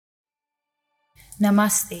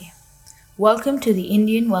Namaste. Welcome to the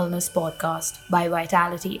Indian Wellness Podcast by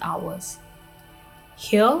Vitality Hours.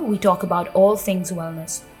 Here we talk about all things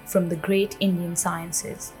wellness, from the great Indian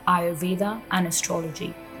sciences, Ayurveda and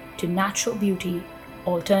astrology, to natural beauty,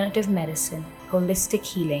 alternative medicine, holistic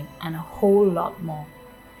healing, and a whole lot more.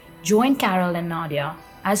 Join Carol and Nadia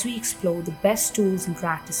as we explore the best tools and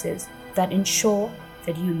practices that ensure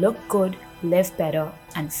that you look good, live better,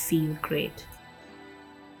 and feel great.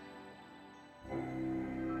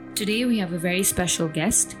 Today we have a very special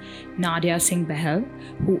guest, Nadia Singh Bahl,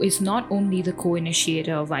 who is not only the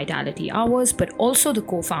co-initiator of Vitality Hours but also the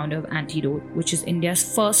co-founder of Antidote, which is India's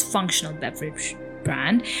first functional beverage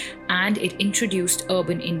brand, and it introduced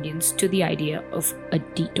urban Indians to the idea of a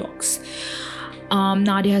detox.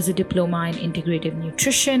 Nadia has a diploma in integrative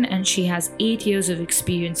nutrition and she has 8 years of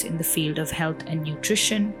experience in the field of health and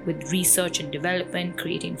nutrition with research and development,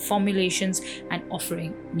 creating formulations and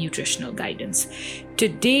offering nutritional guidance.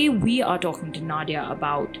 Today we are talking to Nadia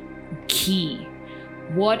about GHEE.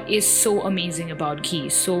 What is so amazing about GHEE?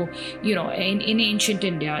 So, in ancient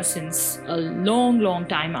India, since a long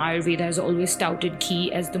time, Ayurveda has always touted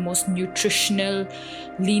GHEE as the most nutritionally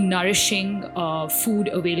nourishing food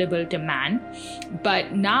available to man.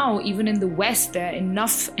 But now, even in the West, there are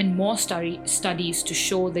enough and more studies to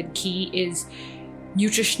show that GHEE is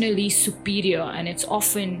nutritionally superior, and it's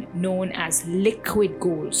often known as liquid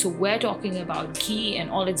gold. So we're talking about GHEE and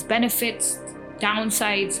all its benefits,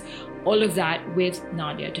 downsides, all of that with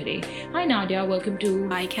Nadia today. Hi Nadia, welcome to...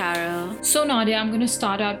 Hi Carol. So Nadia, I'm going to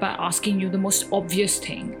start out by asking you the most obvious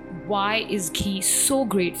thing. Why is GHEE so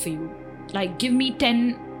great for you? Like, give me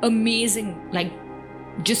 10 amazing,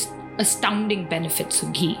 just astounding benefits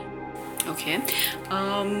of GHEE. Okay.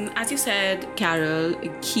 As you said, Carol,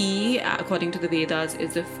 GHEE, according to the Vedas,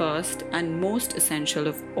 is the first and most essential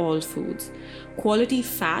of all foods. Quality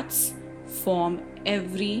fats form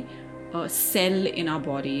every cell in our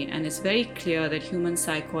body, and it's very clear that human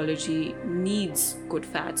psychology needs good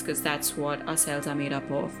fats because that's what our cells are made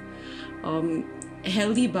up of.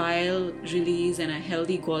 Healthy bile release and a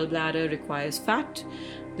healthy gallbladder requires fat.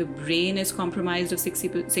 The brain is compromised of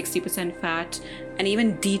 60% fat, and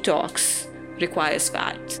even detox requires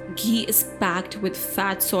fat. GHEE is packed with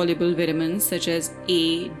fat-soluble vitamins such as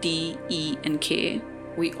A, D, E, and K.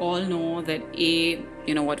 We all know that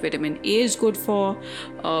what vitamin A is good for.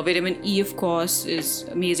 Vitamin E, of course, is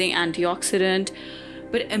amazing antioxidant.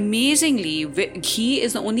 But amazingly, GHEE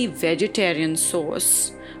is the only vegetarian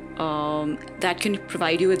source that can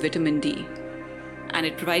provide you with vitamin D. And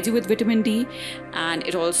it provides you with vitamin D, and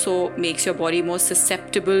it also makes your body more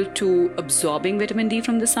susceptible to absorbing vitamin D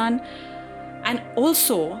from the sun. And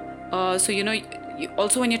also, also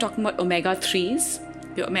when you're talking about omega-3s,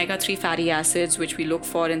 your omega-3 fatty acids, which we look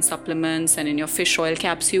for in supplements and in your fish oil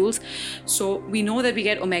capsules. So we know that we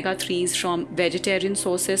get omega-3s from vegetarian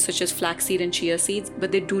sources such as flaxseed and chia seeds,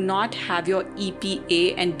 but they do not have your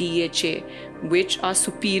EPA and DHA, which are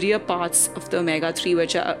superior parts of the omega-3,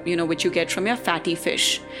 which you get from your fatty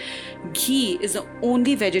fish. GHEE is the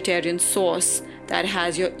only vegetarian source that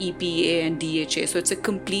has your EPA and DHA. So it's a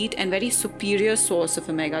complete and very superior source of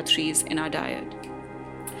omega-3s in our diet.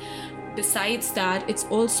 Besides that, it's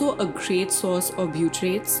also a great source of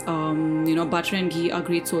butyrates. Butter and ghee are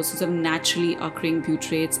great sources of naturally occurring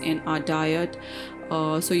butyrates in our diet.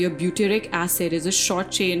 So your butyric acid is a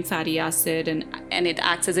short-chain fatty acid, and it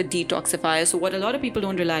acts as a detoxifier. So what a lot of people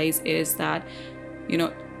don't realize is that,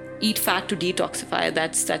 eat fat to detoxify.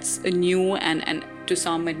 That's a new and to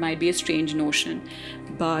some it might be a strange notion.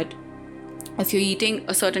 But if you're eating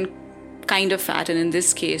a certain kind of fat, and in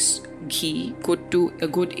this case ghee, a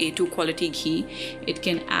good A2 quality ghee, it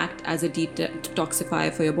can act as a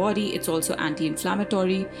detoxifier for your body. It's also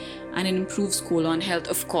anti-inflammatory, and it improves colon health,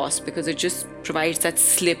 of course, because it just provides that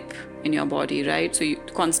slip in your body, right? So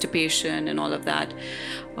constipation and all of that,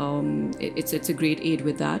 it's a great aid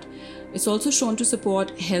with that. It's also shown to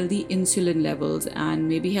support healthy insulin levels and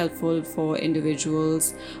may be helpful for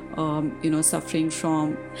individuals suffering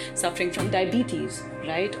from diabetes,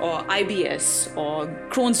 right, or IBS or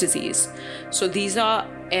Crohn's disease. So these are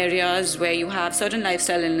areas where you have certain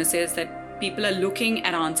lifestyle illnesses that people are looking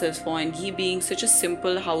at answers for, and ghee being such a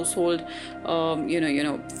simple household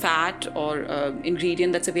fat or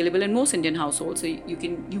ingredient that's available in most Indian households, so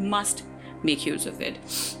you must make use of it.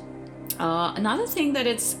 Another thing that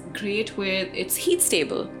it's great with, it's heat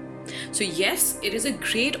stable. So yes, it is a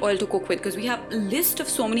great oil to cook with, because we have a list of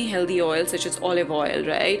so many healthy oils such as olive oil,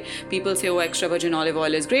 right? People say, extra virgin olive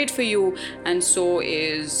oil is great for you, and so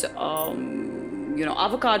is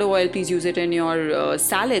avocado oil, please use it in your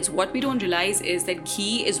salads. What we don't realize is that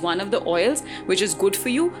ghee is one of the oils which is good for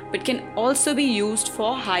you, but can also be used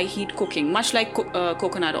for high heat cooking, much like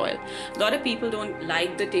coconut oil. A lot of people don't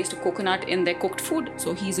like the taste of coconut in their cooked food,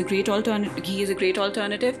 so ghee is a great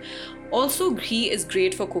alternative. Also, ghee is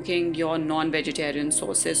great for cooking your non-vegetarian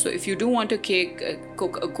sauces. So if you do want to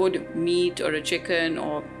cook a good meat or a chicken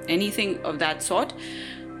or anything of that sort,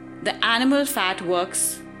 the animal fat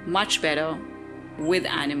works much better with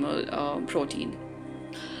animal protein.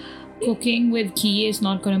 Cooking with ghee is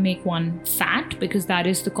not going to make one fat, because that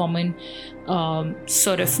is the common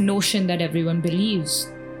sort of notion that everyone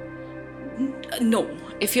believes. No.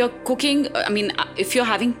 If you're cooking, if you're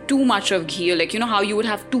having too much of ghee, like, how you would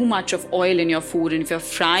have too much of oil in your food, and if you're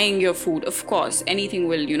frying your food, of course, anything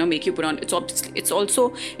will, make you put on. It's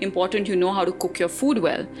also important you know how to cook your food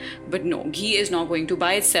well. But no, ghee is not going to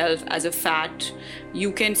by itself as a fat.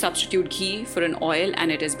 You can substitute ghee for an oil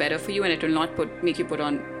and it is better for you, and it will not make you put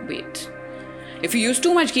on weight. If you use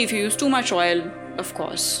too much ghee, if you use too much oil, of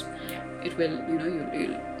course, it will,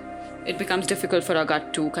 it becomes difficult for our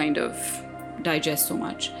gut to kind of digest so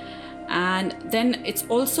much. And then it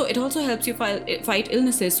also helps you fight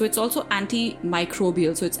illnesses. So it's also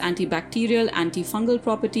antimicrobial, so it's antibacterial, antifungal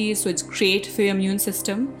properties, so it's great for your immune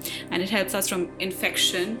system, and it helps us from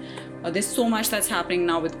infection. There's so much that's happening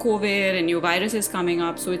now with COVID and new viruses coming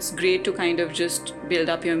up, so it's great to kind of just build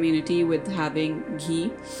up your immunity with having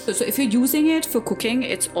ghee. So if you're using it for cooking,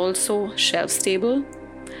 it's also shelf stable.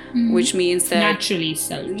 Which means that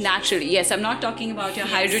naturally, yes. I'm not talking about your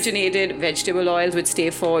hydrogenated vegetable oils which stay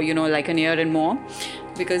for like a year and more,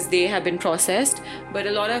 because they have been processed. But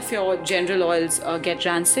a lot of your general oils get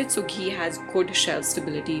rancid, so ghee has good shelf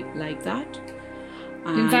stability like that.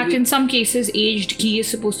 In fact, in some cases, aged ghee is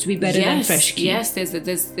supposed to be better than fresh ghee. Yes,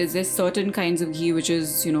 there's certain kinds of ghee which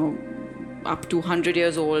is up to 100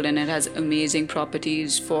 years old, and it has amazing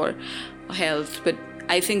properties for health. But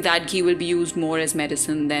I think that ghee will be used more as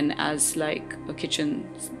medicine than as like a kitchen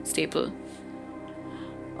staple.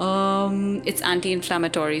 It's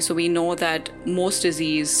anti-inflammatory, so we know that most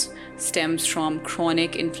disease stems from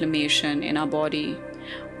chronic inflammation in our body,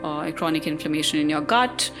 chronic inflammation in your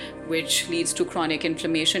gut, which leads to chronic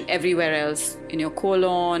inflammation everywhere else, in your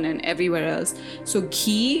colon and everywhere else. So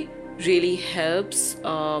ghee really helps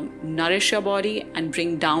nourish your body and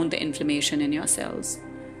bring down the inflammation in your cells.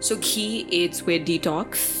 So ghee aids with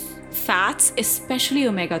detox. Fats, especially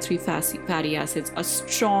omega-3 fatty acids, are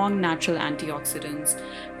strong natural antioxidants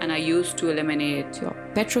and are used to eliminate your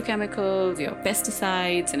petrochemicals, your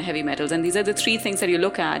pesticides, and heavy metals. And these are the three things that you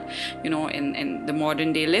look at, in the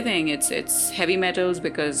modern day living. It's heavy metals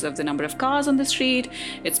because of the number of cars on the street.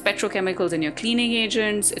 It's petrochemicals in your cleaning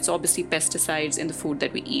agents. It's obviously pesticides in the food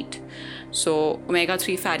that we eat. So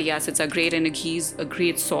omega-3 fatty acids are great, and ghee is a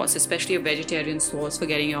great source, especially a vegetarian source for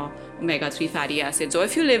getting your omega-3 fatty acids. Or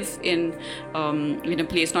if you live in a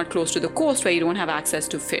place not close to the coast where you don't have access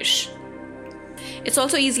to fish. It's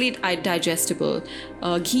also easily digestible.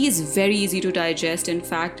 Ghee is very easy to digest. In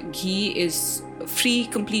fact, ghee is free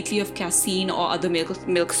completely of casein or other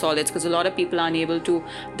milk solids, because a lot of people aren't able to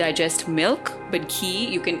digest milk. But ghee,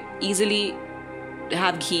 you can easily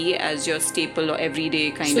have ghee as your staple or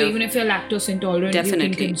everyday kind of. So even if you're lactose intolerant, definitely,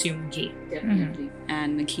 you can consume ghee. Definitely.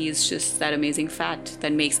 And ghee is just that amazing fat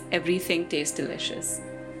that makes everything taste delicious.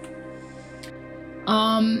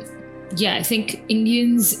 Yeah, I think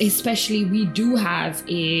Indians especially, we do have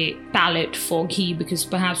a palate for ghee because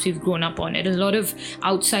perhaps we've grown up on it. A lot of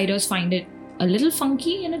outsiders find it a little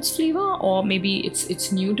funky in its flavor, or maybe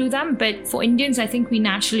it's new to them. But for Indians, I think we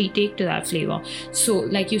naturally take to that flavor. So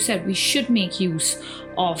like you said, we should make use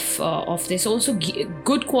of this. Also,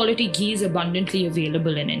 good quality ghee is abundantly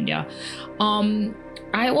available in India.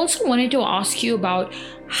 I also wanted to ask you about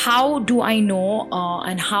how do I know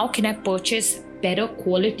and how can I purchase better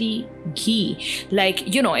quality ghee? Like,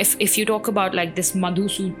 if you talk about like this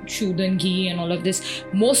Madhusudhan ghee and all of this,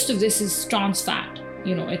 most of this is trans fat.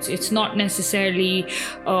 It's not necessarily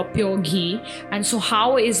pure ghee. And so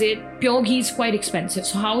how is it, pure ghee is quite expensive.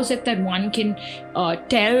 So how is it that one can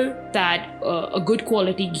tell that a good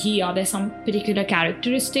quality ghee? Are there some particular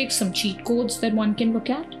characteristics, some cheat codes that one can look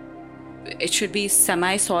at? It should be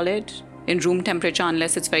semi-solid in room temperature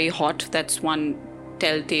unless it's very hot. That's one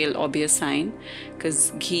telltale obvious sign,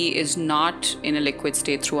 because ghee is not in a liquid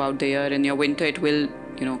state throughout the year. In your winter it will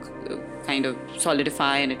kind of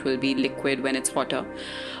solidify and it will be liquid when it's hotter.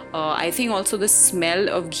 I think also the smell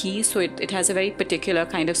of ghee, so it has a very particular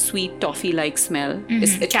kind of sweet toffee like smell.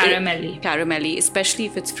 Caramelly, especially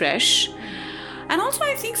if it's fresh. And also,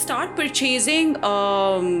 I think start purchasing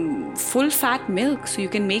full fat milk so you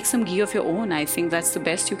can make some ghee of your own. I think that's the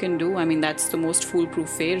best you can do. I mean, that's the most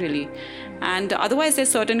foolproof way, really. And otherwise, there's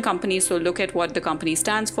certain companies, so look at what the company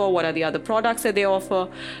stands for, what are the other products that they offer.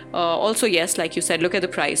 Also, yes, like you said, look at the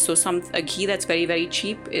price. So a ghee that's very, very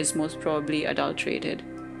cheap is most probably adulterated.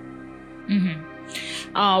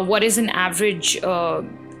 What is an average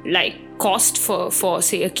cost for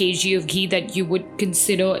say a kg of ghee that you would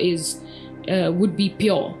consider would be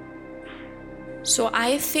pure? So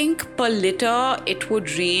I think per liter it would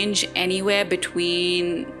range anywhere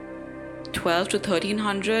between 12 to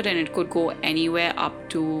 1300, and it could go anywhere up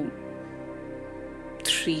to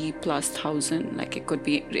 3,000+. Like it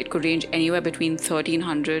could range anywhere between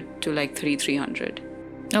 1300 to like 300.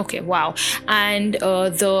 Okay, wow. And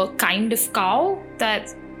the kind of cow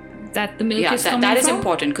that the milk is coming from? That is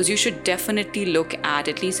important, because you should definitely look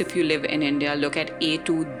at least if you live in India, look at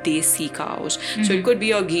A2 desi cows. So it could be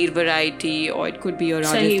your Gir variety, or it could be your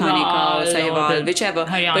Rajasthani cow, Sahiwal, whichever.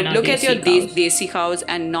 But look at your desi cows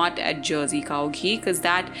and not at Jersey cow ghee, because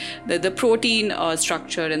that the protein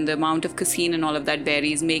structure and the amount of casein and all of that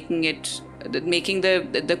varies, making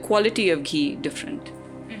the quality of ghee different.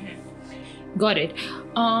 Got it.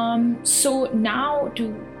 So now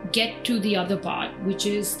to get to the other part, which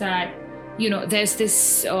is that, there's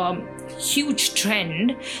this huge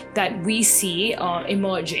trend that we see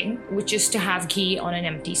emerging, which is to have ghee on an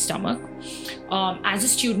empty stomach. As a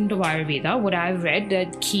student of Ayurveda, what I've read,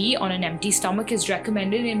 that ghee on an empty stomach is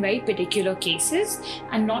recommended in very particular cases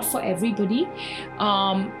and not for everybody.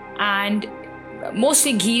 And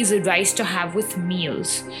mostly ghee is advised to have with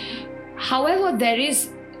meals. However, there is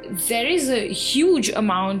a huge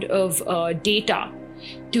amount of data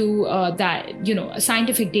to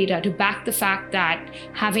scientific data to back the fact that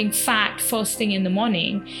having fat first thing in the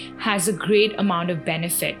morning has a great amount of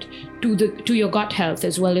benefit to your gut health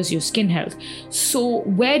as well as your skin health. So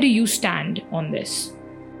where do you stand on this?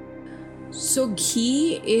 So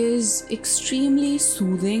ghee is extremely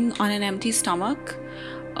soothing on an empty stomach.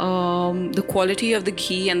 The quality of the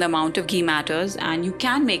ghee and the amount of ghee matters, and you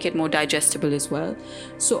can make it more digestible as well.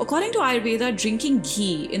 So according to Ayurveda, drinking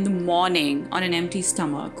ghee in the morning on an empty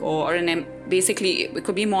stomach, basically it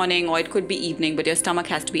could be morning or it could be evening, but your stomach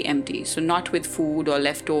has to be empty, so not with food or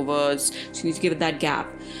leftovers, so you need to give it that gap.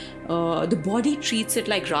 The body treats it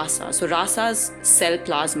like rasa. So rasa's cell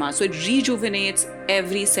plasma, so it rejuvenates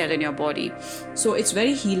every cell in your body. So it's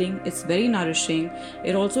very healing, it's very nourishing.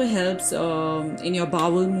 It also helps in your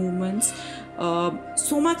bowel movements,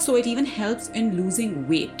 so much so it even helps in losing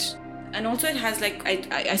weight. And also it has, like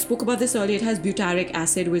I spoke about this earlier, it has butyric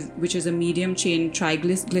acid, which is a medium chain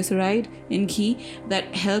triglyceride in ghee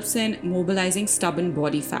that helps in mobilizing stubborn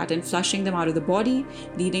body fat and flushing them out of the body,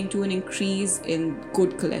 leading to an increase in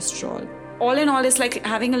good cholesterol. All in all, it's like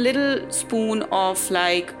having a little spoon of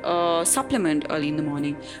like a supplement early in the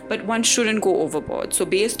morning, but one shouldn't go overboard. So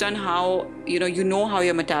based on how you know how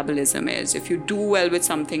your metabolism is, if you do well with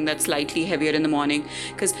something that's slightly heavier in the morning,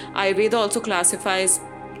 because Ayurveda also classifies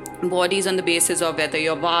bodies on the basis of whether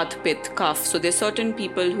you're Vata, Pitta, Kapha. So there's certain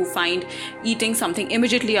people who find eating something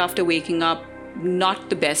immediately after waking up not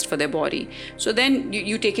the best for their body. So then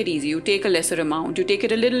you take it easy. You take a lesser amount. You take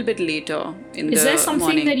it a little bit later in the morning. Is there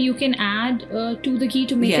something that you can add to the ghee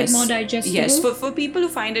to make it more digestible? Yes. For people who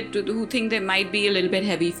find it, who think they might be a little bit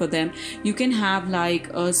heavy for them, you can have like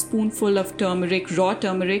a spoonful of turmeric, raw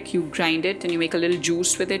turmeric. You grind it and you make a little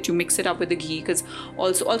juice with it. You mix it up with the ghee, because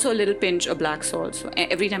also a little pinch of black salt. So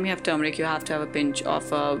every time you have turmeric, you have to have a pinch of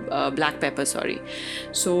black pepper. So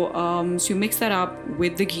you mix that up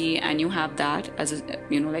with the ghee and you have that as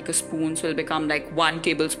like a spoon, so it'll become like 1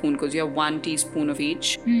 tablespoon, because you have 1 teaspoon of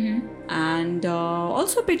each. And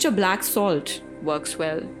also a pinch of black salt works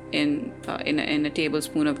well in a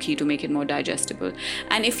tablespoon of ghee to make it more digestible.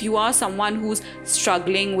 And if you are someone who's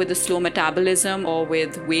struggling with a slow metabolism or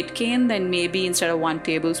with weight gain, then maybe instead of 1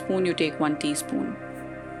 tablespoon you take 1 teaspoon.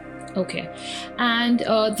 Okay. And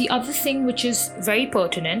the other thing which is very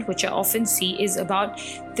pertinent, which I often see, is about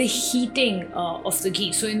the heating of the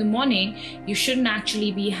ghee. So in the morning, you shouldn't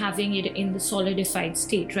actually be having it in the solidified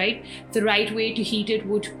state, right? The right way to heat it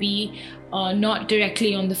would be not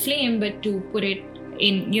directly on the flame, but to put it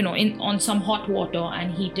in on some hot water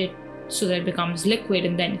and heat it so that it becomes liquid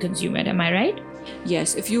and then consume it. Am I right?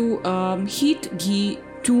 Yes. If you heat ghee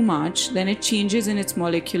too much, then it changes in its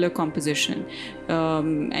molecular composition,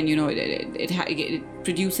 and it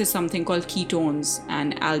produces something called ketones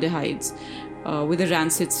and aldehydes with a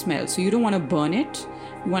rancid smell. So you don't want to burn it.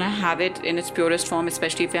 You want to have it in its purest form,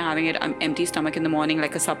 especially if you're having it on empty stomach in the morning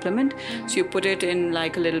like a supplement. So you put it in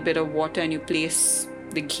like a little bit of water and you place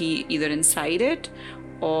the ghee either inside it,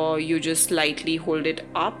 or you just lightly hold it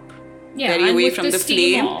up Yeah, very and away with from the the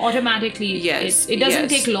steam, flame. automatically, Yes, it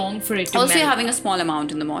doesn't yes. take long for it to Also, you're melt. having a small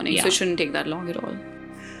amount in the morning, so Yeah. it shouldn't take that long at all.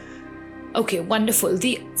 Okay, wonderful.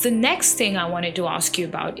 The next thing I wanted to ask you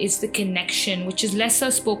about is the connection, which is lesser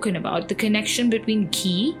spoken about, the connection between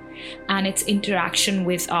ghee and its interaction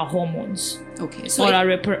with our hormones Okay, so or our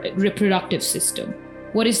reproductive system.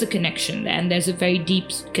 What is the connection there? And there's a very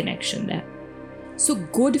deep connection there. So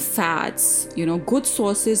good fats, good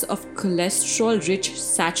sources of cholesterol-rich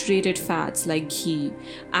saturated fats like ghee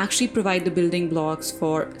actually provide the building blocks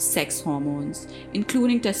for sex hormones,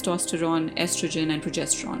 including testosterone, estrogen, and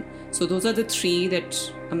progesterone. So those are the three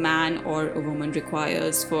that a man or a woman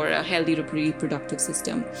requires for a healthy reproductive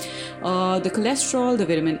system. The cholesterol, the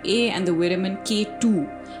vitamin A, and the vitamin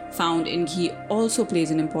K2 found in ghee also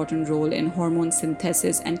plays an important role in hormone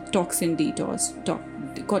synthesis and toxin detox.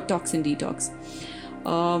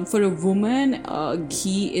 For a woman,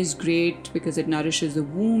 ghee is great because it nourishes the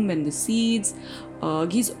womb and the seeds.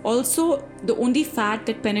 Ghee is also the only fat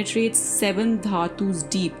that penetrates 7 dhatus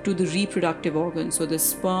deep to the reproductive organs, so the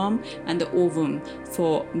sperm and the ovum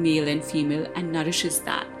for male and female, and nourishes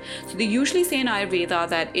that. So they usually say in Ayurveda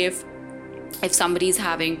that if somebody is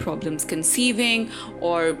having problems conceiving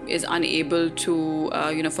or is unable to,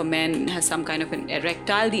 for men, has some kind of an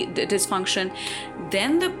erectile dysfunction,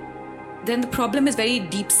 then the problem is very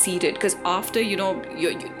deep-seated, because after,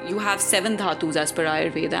 you have 7 dhatus as per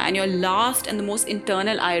Ayurveda, and your last and the most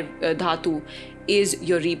internal dhatu is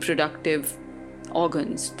your reproductive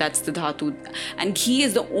organs. That's the dhatu. And ghee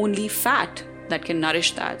is the only fat that can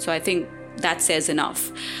nourish that. So I think that says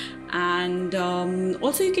enough. And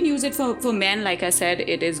also you can use it for men. Like I said,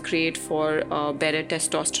 it is great for better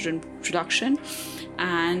testosterone production.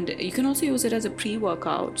 And you can also use it as a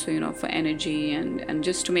pre-workout, so for energy and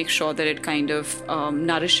just to make sure that it kind of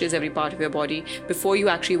nourishes every part of your body. Before you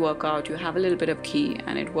actually work out, you have a little bit of ghee,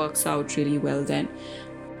 and it works out really well then.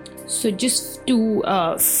 So just to,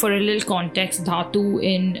 for a little context, dhatu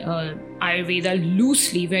in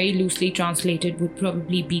Ayurveda, very loosely translated, would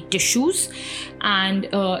probably be tissues. And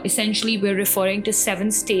essentially we're referring to 7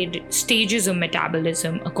 stages of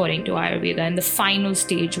metabolism according to Ayurveda. And the final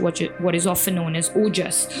stage, what is often known as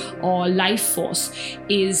ojas or life force,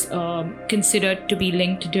 is considered to be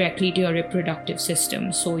linked directly to your reproductive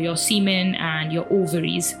system. So your semen and your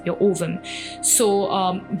ovaries, your ovum.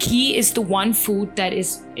 So ghee is the one food that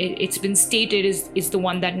it's been stated is the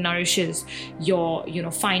one that nourishes your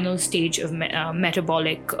final stage of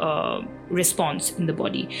metabolic response in the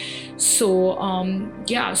body. So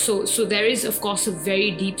so there is of course a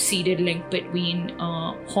very deep-seated link between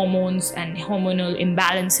hormones and hormonal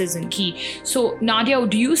imbalances in ghee. So Nadia,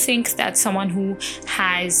 do you think that someone who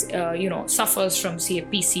has suffers from, say, a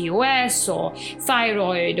PCOS or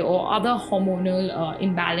thyroid or other hormonal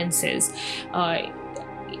imbalances,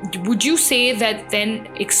 would you say that then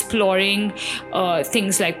exploring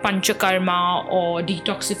things like panchakarma or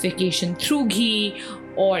detoxification through ghee,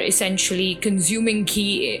 or essentially consuming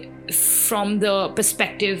ghee from the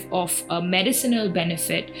perspective of a medicinal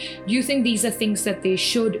benefit, do you think these are things that they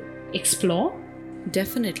should explore?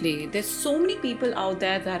 Definitely. There's so many people out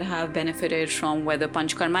there that have benefited from whether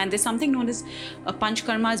panchakarma, and there's something known as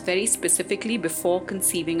panchakarma is very specifically before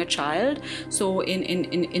conceiving a child. So in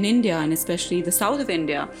India, and especially the south of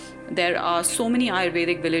India, there are so many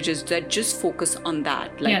Ayurvedic villages that just focus on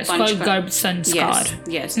that. Like it's called Garbh Sanskar.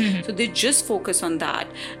 Yes. Mm-hmm. So they just focus on that,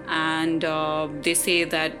 and they say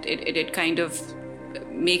that it kind of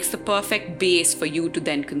makes the perfect base for you to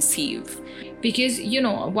then conceive. Because,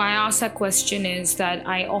 why I ask that question is that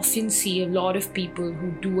I often see a lot of people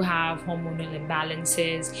who do have hormonal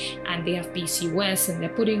imbalances and they have PCOS and they're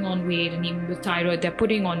putting on weight, and even with thyroid, they're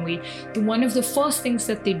putting on weight. One of the first things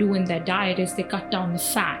that they do in their diet is they cut down the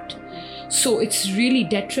fat. So it's really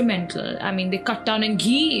detrimental. I mean, they cut down on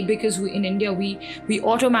ghee because in India, we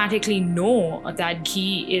automatically know that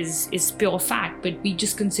ghee is pure fat, but we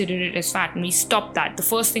just consider it as fat, and we stop that. The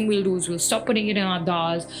first thing we'll do is we'll stop putting it in our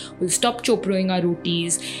dals, we'll stop choproing our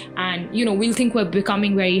rotis, and, we'll think we're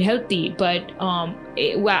becoming very healthy, but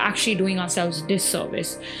we're actually doing ourselves a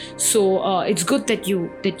disservice. So it's good that you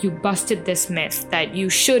busted this myth that you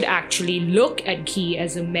should actually look at ghee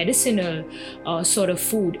as a medicinal sort of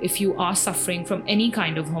food if you are suffering from any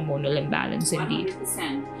kind of hormonal imbalance. Indeed.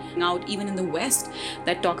 100%. Now, even in the West,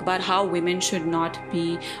 that talk about how women should not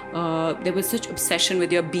be. There was such obsession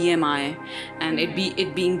with your BMI and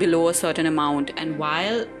it being below a certain amount, and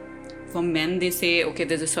while For men, they say, okay,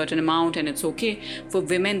 there's a certain amount and it's okay. For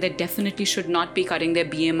women, they definitely should not be cutting their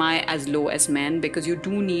BMI as low as men, because you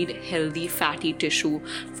do need healthy fatty tissue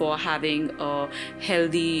for having a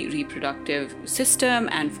healthy reproductive system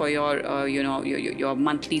and for your, your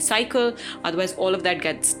monthly cycle. Otherwise, all of that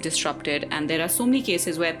gets disrupted. And there are so many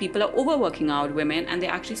cases where people are overworking out, women, and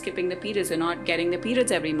they're actually skipping the periods. They're not getting their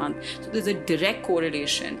periods every month. So there's a direct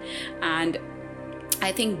correlation. And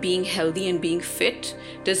I think being healthy and being fit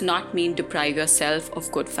does not mean deprive yourself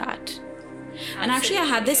of good fat. And actually, I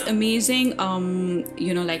had this amazing,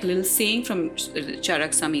 like little saying from Charak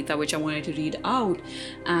Samhita, which I wanted to read out.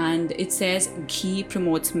 And it says, ghee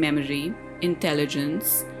promotes memory,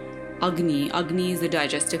 intelligence, Agni is the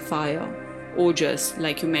digestive fire, Ojas,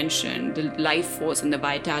 like you mentioned, the life force and the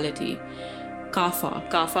vitality.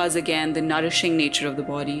 Kapha is again the nourishing nature of the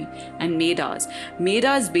body, and Meda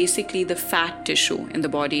is basically the fat tissue in the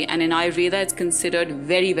body, and in Ayurveda it's considered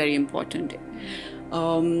very, very important.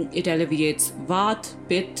 It alleviates Vat,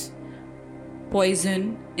 Pitta,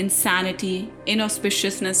 poison, insanity,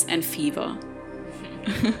 inauspiciousness, and fever.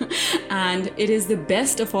 And it is the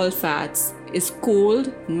best of all fats. Is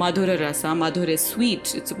cold, Madhura Rasa. Madhur is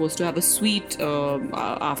sweet. It's supposed to have a sweet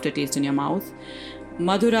aftertaste in your mouth.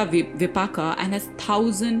 Madhura Vipaka, and has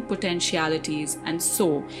 1,000 potentialities, and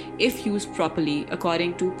so, if used properly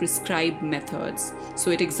according to prescribed methods, so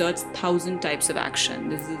it exerts 1,000 types of action.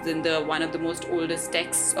 This is in one of the most oldest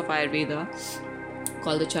texts of Ayurveda,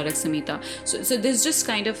 called the Charak Samhita. So this just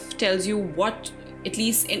kind of tells you what, at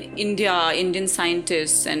least in India, Indian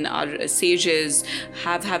scientists and our sages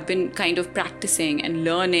have been kind of practicing and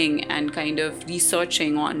learning and kind of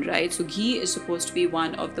researching on, right? So ghee is supposed to be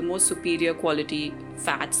one of the most superior quality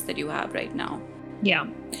fats that you have right now. Yeah,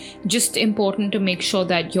 just important to make sure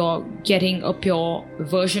that you're getting a pure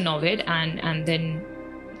version of it, and then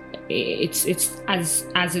it's as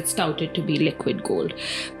it's touted to be liquid gold.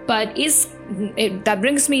 But that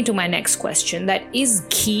brings me to my next question, that is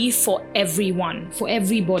ghee for everyone, for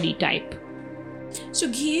every body type? So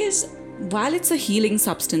ghee is, while it's a healing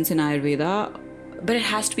substance in Ayurveda, but it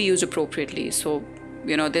has to be used appropriately. So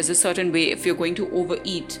there's a certain way if you're going to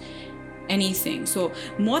overeat anything. So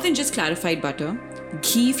more than just clarified butter,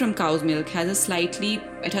 ghee from cow's milk has a slightly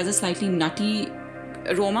nutty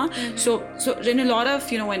aroma. Mm-hmm. So in a lot of,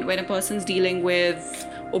 when a person's dealing with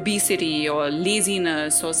obesity or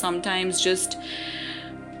laziness, or sometimes just,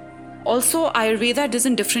 also Ayurveda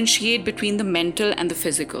doesn't differentiate between the mental and the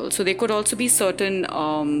physical. So there could also be certain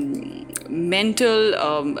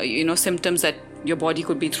mental symptoms that your body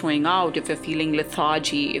could be throwing out. If you're feeling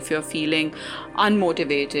lethargy, if you're feeling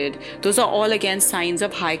unmotivated, those are all again signs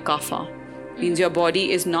of high kapha. Means your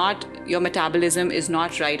body is not, your metabolism is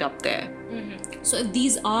not right up there. Mm-hmm. So if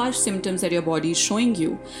these are symptoms that your body is showing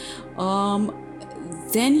you,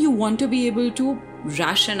 then you want to be able to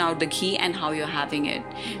ration out the ghee and how you're having it.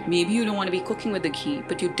 Maybe you don't want to be cooking with the ghee,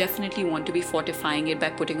 but you definitely want to be fortifying it by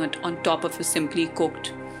putting it on top of a simply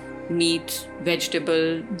cooked meat,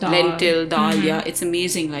 vegetable, lentil, dal. Mm-hmm. Yeah, it's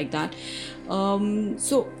amazing like that.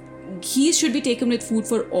 So ghee should be taken with food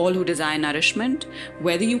for all who desire nourishment.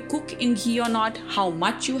 Whether you cook in ghee or not, how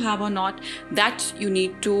much you have or not, that you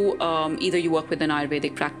need to either you work with an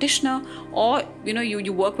Ayurvedic practitioner, or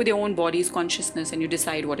you work with your own body's consciousness and you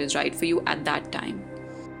decide what is right for you at that time.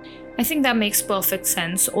 I think that makes perfect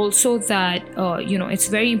sense. Also that, it's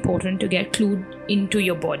very important to get clued into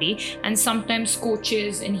your body. And sometimes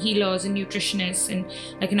coaches and healers and nutritionists and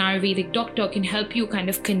like an Ayurvedic doctor can help you kind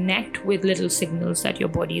of connect with little signals that your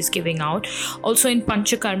body is giving out. Also in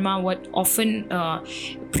Panchakarma, what often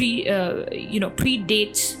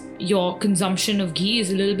predates your consumption of ghee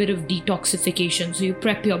is a little bit of detoxification. So you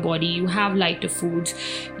prep your body, you have lighter foods,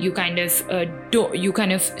 you kind of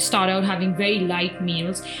start out having very light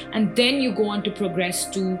meals, and then you go on to progress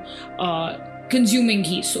to consuming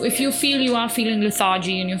ghee. So if you feel you are feeling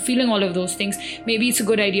lethargy and you're feeling all of those things, maybe it's a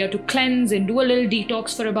good idea to cleanse and do a little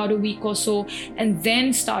detox for about a week or so, and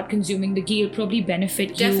then start consuming the ghee. It'll probably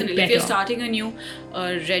benefit you better. Definitely. If you're starting a new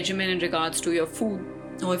regimen in regards to your food,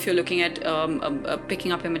 or if you're looking at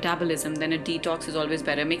picking up your metabolism, then a detox is always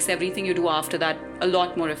better. It makes everything you do after that a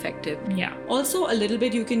lot more effective. Yeah. Also, a little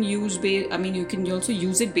bit you can use, you can also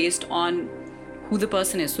use it based on who the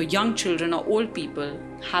person is. So young children or old people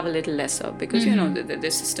have a little lesser because,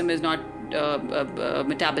 the system is not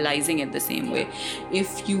metabolizing it the same way.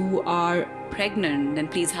 If you are pregnant, then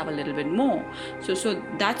please have a little bit more. So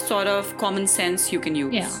that sort of common sense you can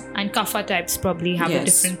use. Yeah, and kapha types probably have a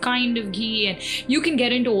different kind of ghee, and you can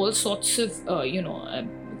get into all sorts of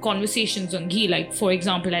conversations on ghee. Like, for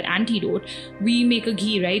example, at Antidote, we make a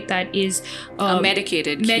ghee, right, that is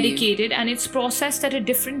medicated ghee. And it's processed at a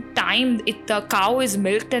different time. The cow is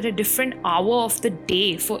milked at a different hour of the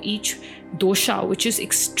day for each dosha, which is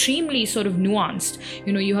extremely sort of nuanced.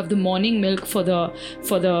 You have the morning milk for the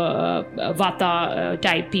vata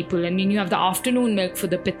type people, and then you have the afternoon milk for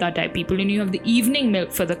the pitta type people, and you have the evening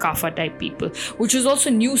milk for the kapha type people, which was also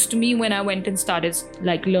news to me when I went and started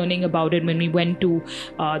like learning about it when we went to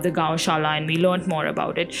the Gaushala and we learned more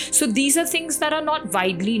about it. So these are things that are not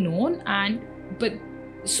widely known,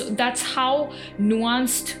 so that's how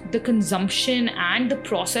nuanced the consumption and the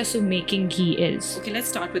process of making ghee is. Okay, let's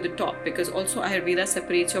start with the top, because also Ayurveda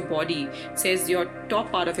separates your body, says your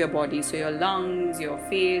top part of your body, so your lungs, your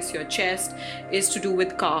face, your chest, is to do with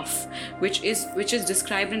kapha, which is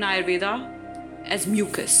described in Ayurveda as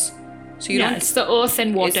mucus. So it's the earth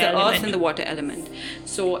and water element. Earth and the water element.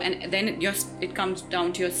 So, and then it comes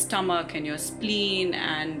down to your stomach and your spleen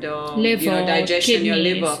and liver, digestion, kidneys. your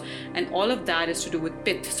liver, and all of that is to do with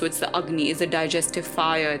pith. So it's the agni, it's the digestive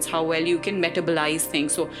fire, it's how well you can metabolize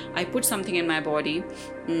things. So I put something in my body,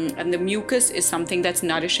 and the mucus is something that's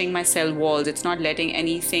nourishing my cell walls. It's not letting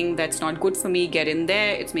anything that's not good for me get in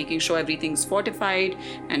there. It's making sure everything's fortified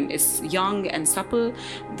and is young and supple.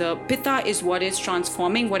 The pitta is what is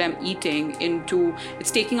transforming what I'm eating into,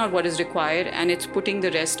 it's taking out what is required and it's putting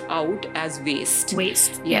the rest out as waste.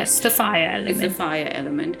 Yes, the fire element. It's the fire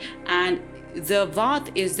element. And the vat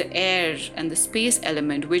is the air and the space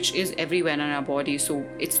element, which is everywhere in our body. So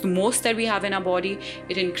it's the most that we have in our body.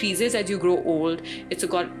 It increases as you grow old. It's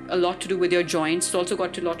got a lot to do with your joints. It's also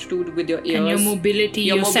got a lot to do with your ears. And your mobility,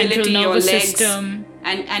 your central nervous your legs, system.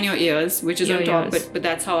 And your ears, which is your on top. ears. But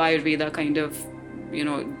that's how Ayurveda kind of,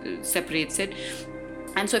 separates it.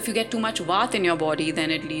 And so if you get too much vat in your body,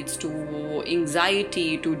 then it leads to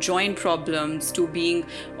anxiety, to joint problems, to being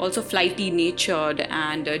also flighty natured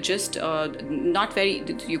and just not very,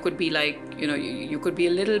 you could be like, you could be a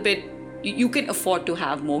little bit, you can afford to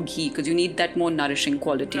have more ghee because you need that more nourishing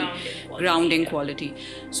quality, grounding quality.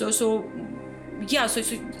 So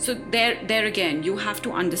there again, you have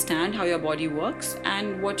to understand how your body works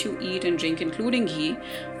and what you eat and drink, including ghee.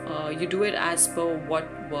 You do it as per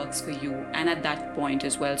what works for you, and at that point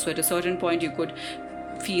as well. So at a certain point, you could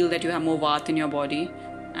feel that you have more vat in your body.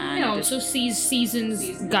 And also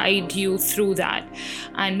seasons guide you through that,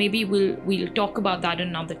 and maybe we'll talk about that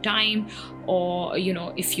another time. Or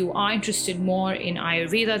if you are interested more in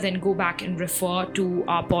Ayurveda, then go back and refer to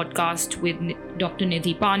our podcast with Dr.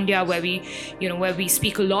 Nidhi Pandya, where we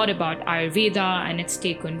speak a lot about Ayurveda and its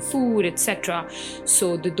take on food, etc.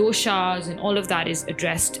 So the doshas and all of that is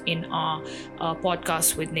addressed in our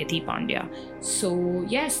podcast with Nidhi Pandya. So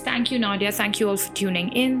yes, thank you, Nadia. Thank you all for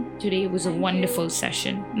tuning in. Today was a wonderful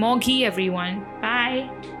session. More ghee, everyone. Bye.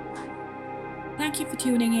 Thank you for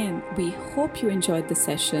tuning in. We hope you enjoyed the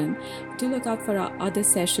session. Do look out for our other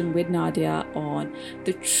session with Nadia on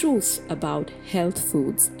the truth about health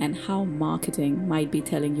foods and how marketing might be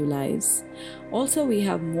telling you lies. Also, we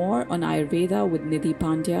have more on Ayurveda with Nidhi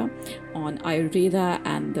Pandya, on Ayurveda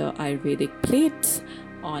and the Ayurvedic plate,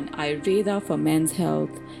 on Ayurveda for men's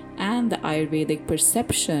health, and the Ayurvedic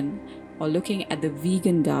perception, or looking at the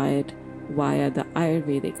vegan diet via the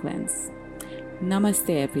Ayurvedic lens. Namaste,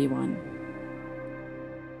 everyone.